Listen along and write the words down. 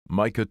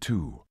Micah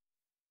 2.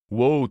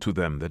 Woe to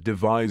them that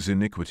devise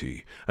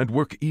iniquity, and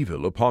work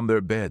evil upon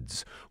their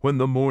beds. When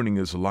the morning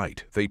is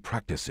light, they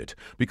practice it,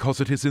 because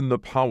it is in the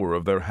power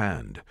of their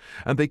hand.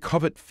 And they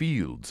covet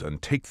fields,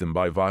 and take them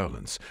by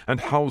violence,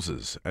 and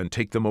houses, and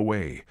take them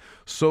away.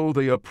 So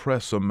they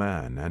oppress a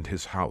man and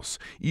his house,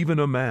 even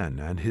a man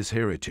and his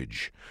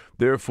heritage.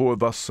 Therefore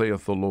thus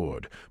saith the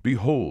Lord,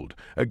 Behold,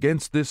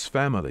 against this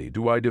family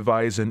do I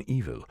devise an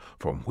evil,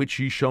 from which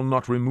ye shall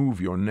not remove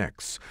your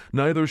necks,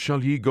 neither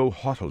shall ye go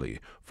haughtily,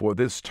 for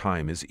this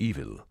time is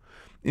evil.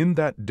 In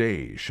that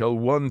day shall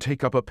one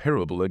take up a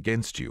parable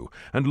against you,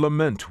 and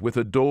lament with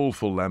a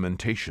doleful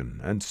lamentation,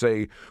 and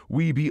say,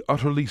 We be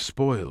utterly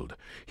spoiled.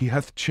 He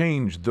hath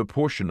changed the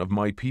portion of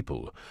my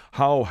people.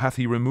 How hath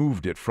he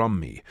removed it from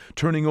me?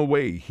 Turning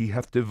away he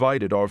hath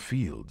divided our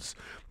fields.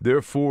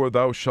 Therefore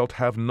thou shalt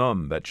have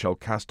none that shall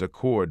cast a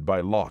cord by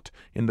lot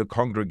in the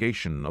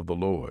congregation of the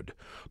Lord.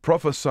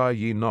 Prophesy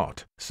ye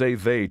not, say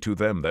they to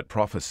them that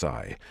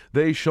prophesy.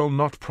 They shall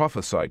not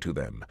prophesy to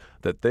them,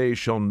 that they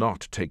shall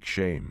not take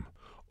shame.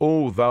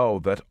 O thou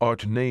that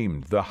art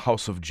named the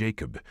house of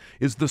Jacob,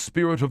 is the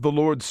Spirit of the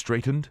Lord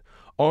straitened?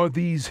 Are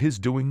these his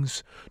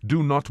doings?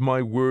 Do not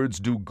my words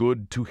do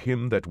good to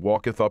him that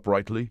walketh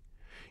uprightly?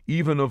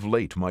 Even of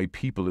late my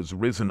people is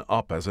risen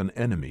up as an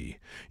enemy.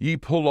 Ye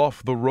pull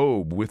off the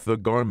robe with the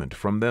garment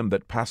from them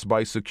that pass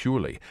by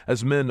securely,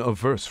 as men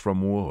averse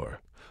from war.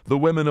 The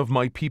women of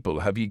my people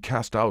have ye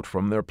cast out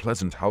from their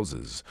pleasant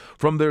houses.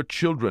 From their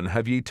children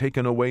have ye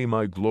taken away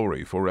my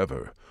glory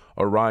forever.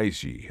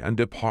 Arise ye, and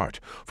depart,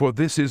 for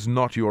this is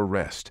not your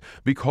rest,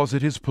 because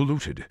it is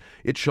polluted.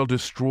 It shall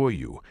destroy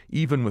you,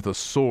 even with a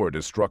sore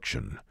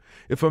destruction.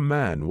 If a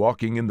man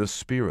walking in the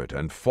Spirit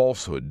and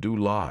falsehood do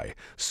lie,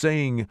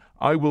 saying,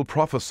 I will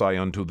prophesy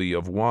unto thee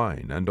of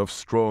wine and of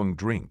strong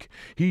drink,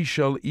 he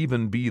shall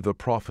even be the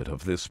prophet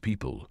of this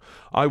people.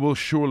 I will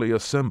surely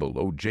assemble,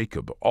 O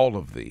Jacob, all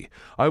of thee.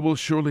 I will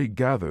surely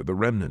gather the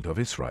remnant of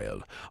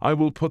Israel. I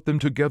will put them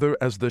together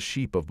as the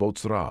sheep of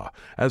Bozrah,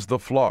 as the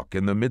flock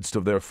in the midst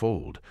of their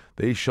fold.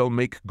 They shall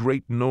make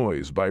great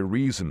noise by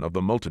reason of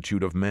the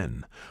multitude of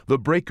men. The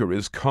breaker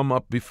is come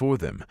up before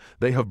them.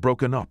 They have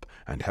broken up,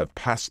 and have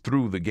passed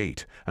through the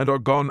gate, and are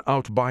gone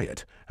out by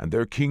it, and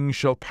their king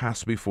shall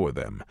pass before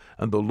them,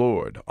 and the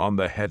Lord on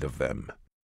the head of them.